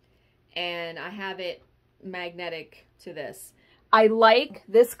 and I have it magnetic to this. I like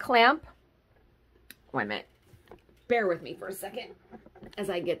this clamp. Wait a minute. Bear with me for a second as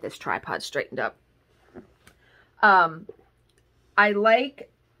I get this tripod straightened up. I like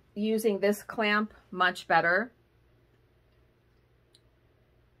using this clamp much better.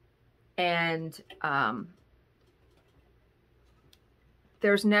 And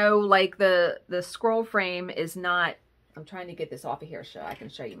there's no, like, the scroll frame is not, I'm trying to get this off of here so I can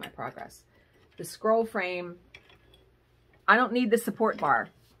show you my progress. The scroll frame, I don't need the support bar.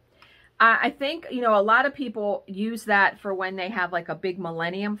 I think, you know, a lot of people use that for when they have like a big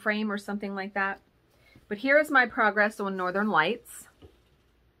Millennium frame or something like that. But here is my progress on Northern Lights.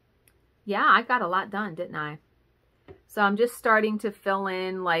 Yeah, I got a lot done, didn't I? So I'm just starting to fill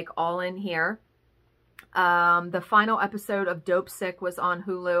in, like, all in here. The final episode of Dope Sick was on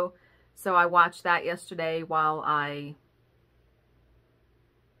Hulu, so I watched that yesterday while I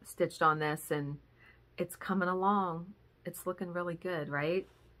stitched on this, and it's coming along. It's looking really good, right?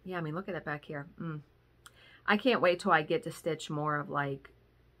 Yeah, I mean, look at it back here. I can't wait till I get to stitch more of, like,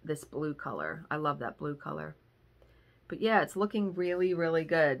 this blue color. I love that blue color. But yeah, it's looking really, really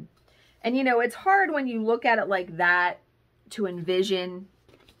good. And, you know, it's hard when you look at it like that to envision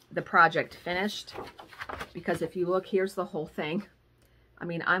the project finished. Because if you look, here's the whole thing. I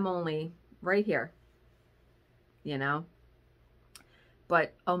mean, I'm only right here, you know.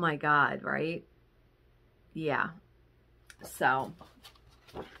 But, oh my God, right? Yeah. So,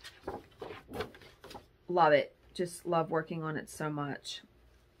 love it. Just love working on it so much.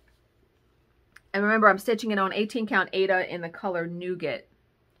 And remember, I'm stitching it on 18 count Aida in the color Nougat.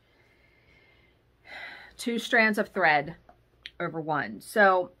 2 strands of thread over 1.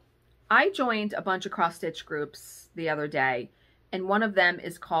 So I joined a bunch of cross stitch groups the other day, and one of them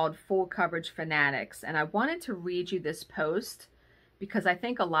is called Full Coverage Fanatics. And I wanted to read you this post because I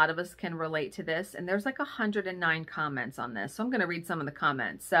think a lot of us can relate to this. And there's like 109 comments on this. So I'm going to read some of the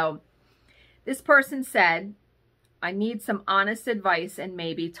comments. So this person said, I need some honest advice and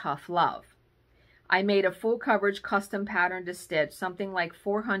maybe tough love. I made a full coverage custom pattern to stitch, something like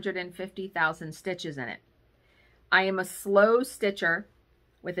 450,000 stitches in it. I am a slow stitcher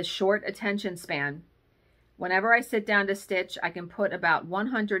with a short attention span. Whenever I sit down to stitch, I can put about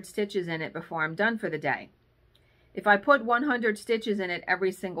 100 stitches in it before I'm done for the day. If I put 100 stitches in it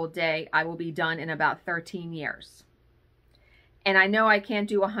every single day, I will be done in about 13 years. And I know I can't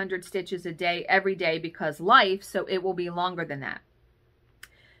do 100 stitches a day every day because life, so it will be longer than that.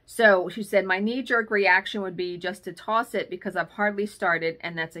 So she said, my knee-jerk reaction would be just to toss it because I've hardly started,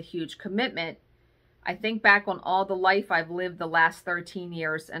 and that's a huge commitment. I think back on all the life I've lived the last 13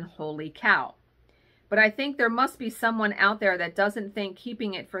 years, and holy cow. But I think there must be someone out there that doesn't think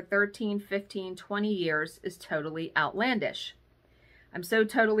keeping it for 13, 15, 20 years is totally outlandish. I'm so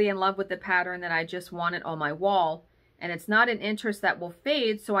totally in love with the pattern that I just want it on my wall, and it's not an interest that will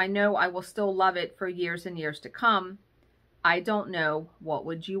fade, so I know I will still love it for years and years to come. I don't know. What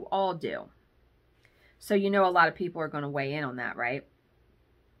would you all do? So you know a lot of people are going to weigh in on that, right?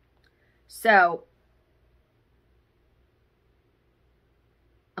 So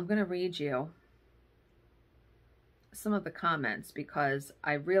I'm going to read you some of the comments because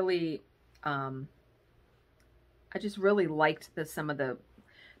I really, I just really liked some of the,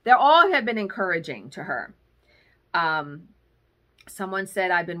 they all have been encouraging to her. Someone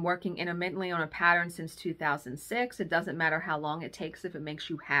said, I've been working intermittently on a pattern since 2006. It doesn't matter how long it takes if it makes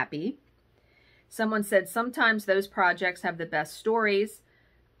you happy. Someone said, sometimes those projects have the best stories.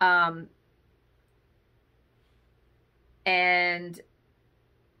 And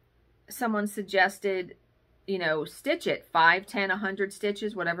someone suggested, you know, stitch it. 5, 10, 100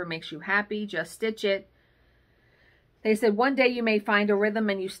 stitches, whatever makes you happy, just stitch it. They said one day you may find a rhythm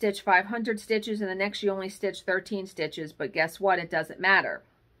and you stitch 500 stitches and the next you only stitch 13 stitches, but guess what? It doesn't matter.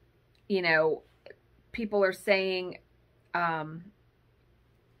 You know, people are saying, wow,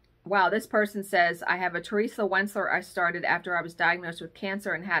 this person says, I have a Teresa Wentzler I started after I was diagnosed with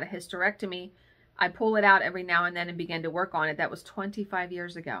cancer and had a hysterectomy. I pull it out every now and then and begin to work on it. That was 25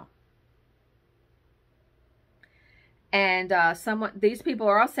 years ago. And these people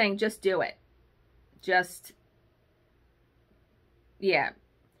are all saying, just do it. Just, yeah.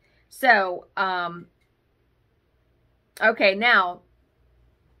 So, okay, now,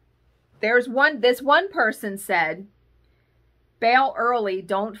 this one person said, bail early,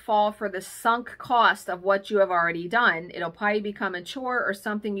 don't fall for the sunk cost of what you have already done. It'll probably become a chore or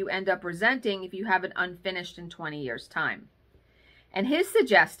something you end up resenting if you have it unfinished in 20 years' time. And his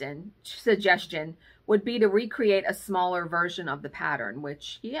suggestion would be to recreate a smaller version of the pattern,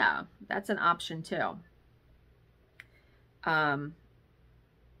 which, yeah, that's an option too. But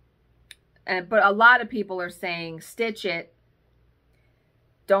a lot of people are saying stitch it.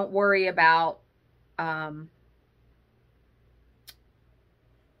 Don't worry about how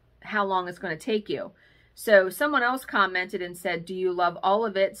long it's going to take you. So someone else commented and said, do you love all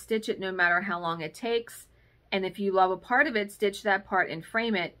of it? Stitch it no matter how long it takes. And if you love a part of it, stitch that part and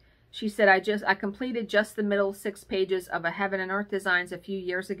frame it. She said, I completed just the middle 6 pages of a Heaven and Earth Designs a few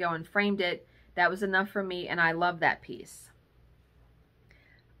years ago and framed it. That was enough for me, and I love that piece.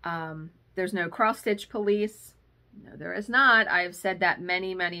 There's no cross-stitch police. No, there is not. I have said that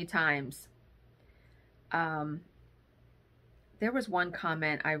many, many times. There was one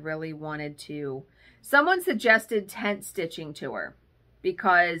comment I really wanted to... Someone suggested tent stitching to her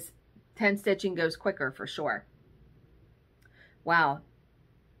because tent stitching goes quicker for sure. Wow.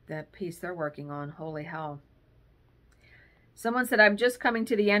 That piece they're working on, holy hell. Someone said, I'm just coming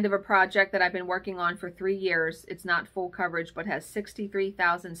to the end of a project that I've been working on for 3 years. It's not full coverage, but has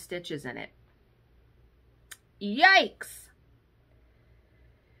 63,000 stitches in it. Yikes!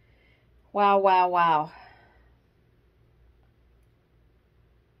 Wow, wow, wow.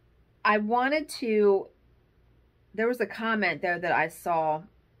 I wanted to, there was a comment there that I saw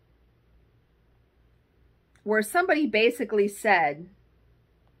where somebody basically said,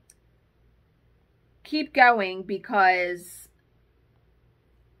 keep going because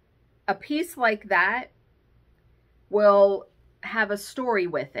a piece like that will have a story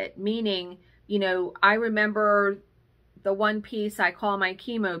with it. Meaning, you know, I remember the one piece I call my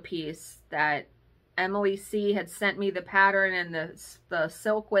chemo piece that Emily C had sent me the pattern and the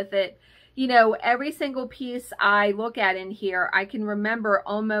silk with it. You know, every single piece I look at in here, I can remember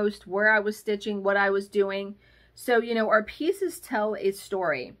almost where I was stitching, what I was doing. So, you know, our pieces tell a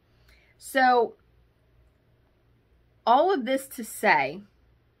story. So, all of this to say,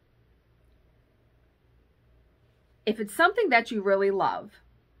 if it's something that you really love,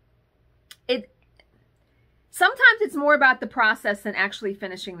 sometimes it's more about the process than actually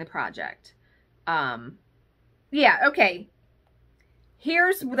finishing the project. Yeah, okay.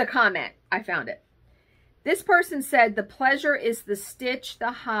 Here's the comment. I found it. This person said, the pleasure is the stitch,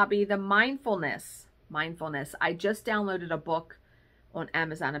 the hobby, the mindfulness. Mindfulness. I just downloaded a book on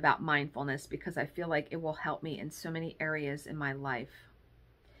Amazon about mindfulness because I feel like it will help me in so many areas in my life.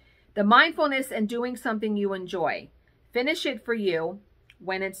 The mindfulness and doing something you enjoy. Finish it for you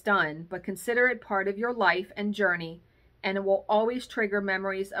when it's done, but consider it part of your life and journey, and it will always trigger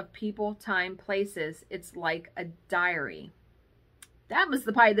memories of people, time, places. It's like a diary. That was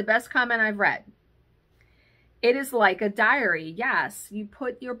probably the best comment I've read. It is like a diary. Yes, you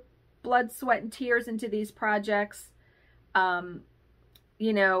put your blood, sweat, and tears into these projects. You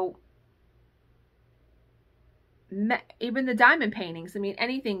know, even the diamond paintings. I mean,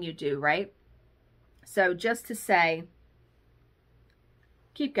 anything you do, right? So just to say,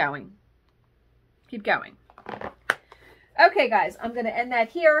 keep going. Keep going. Okay, guys, I'm going to end that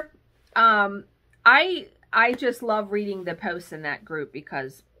here. I just love reading the posts in that group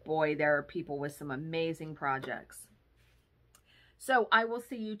because, boy, there are people with some amazing projects. So I will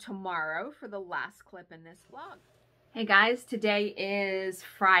see you tomorrow for the last clip in this vlog. Hey, guys, today is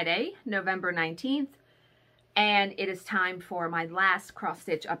Friday, November 19th, and it is time for my last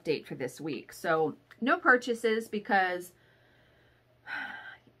cross-stitch update for this week. So no purchases because,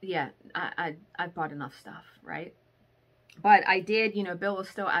 yeah, I've bought enough stuff, right? But I did, you know, Bill is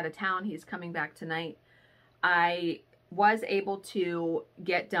still out of town. He's coming back tonight. I was able to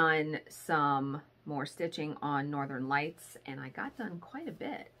get done some more stitching on Northern Lights, and I got done quite a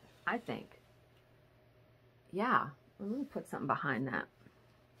bit, I think. Yeah, let me put something behind that.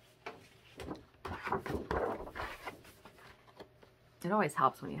 It always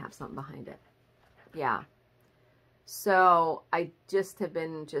helps when you have something behind it. Yeah. So I just have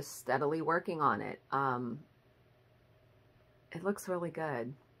been steadily working on it. It looks really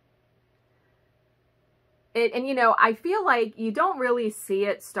good. And you know, I feel like you don't really see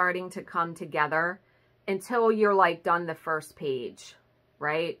it starting to come together until you're like done the first page,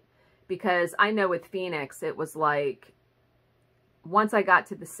 right? Because I know with Phoenix, it was like, once I got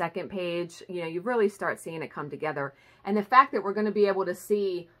to the second page, you know, you really start seeing it come together. And the fact that we're going to be able to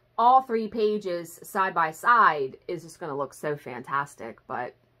see all 3 pages side by side is just going to look so fantastic.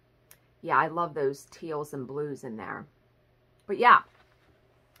 But yeah, I love those teals and blues in there. But yeah.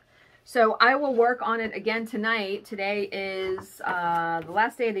 So I will work on it again tonight. Today is the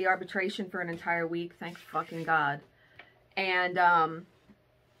last day of the arbitration for an entire week. Thank fucking God. And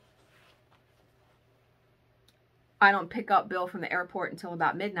I don't pick up Bill from the airport until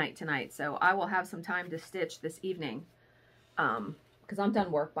about midnight tonight. So I will have some time to stitch this evening. Because I'm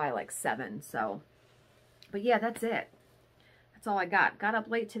done work by like 7. So, but yeah, that's it. That's all I got. Got up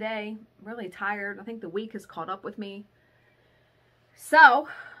late today. Really tired. I think the week has caught up with me. So,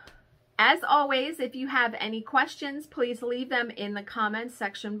 as always, if you have any questions, please leave them in the comments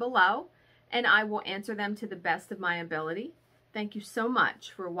section below, and I will answer them to the best of my ability. Thank you so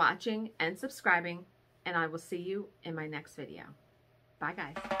much for watching and subscribing, and I will see you in my next video. Bye,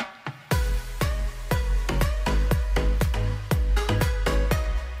 guys.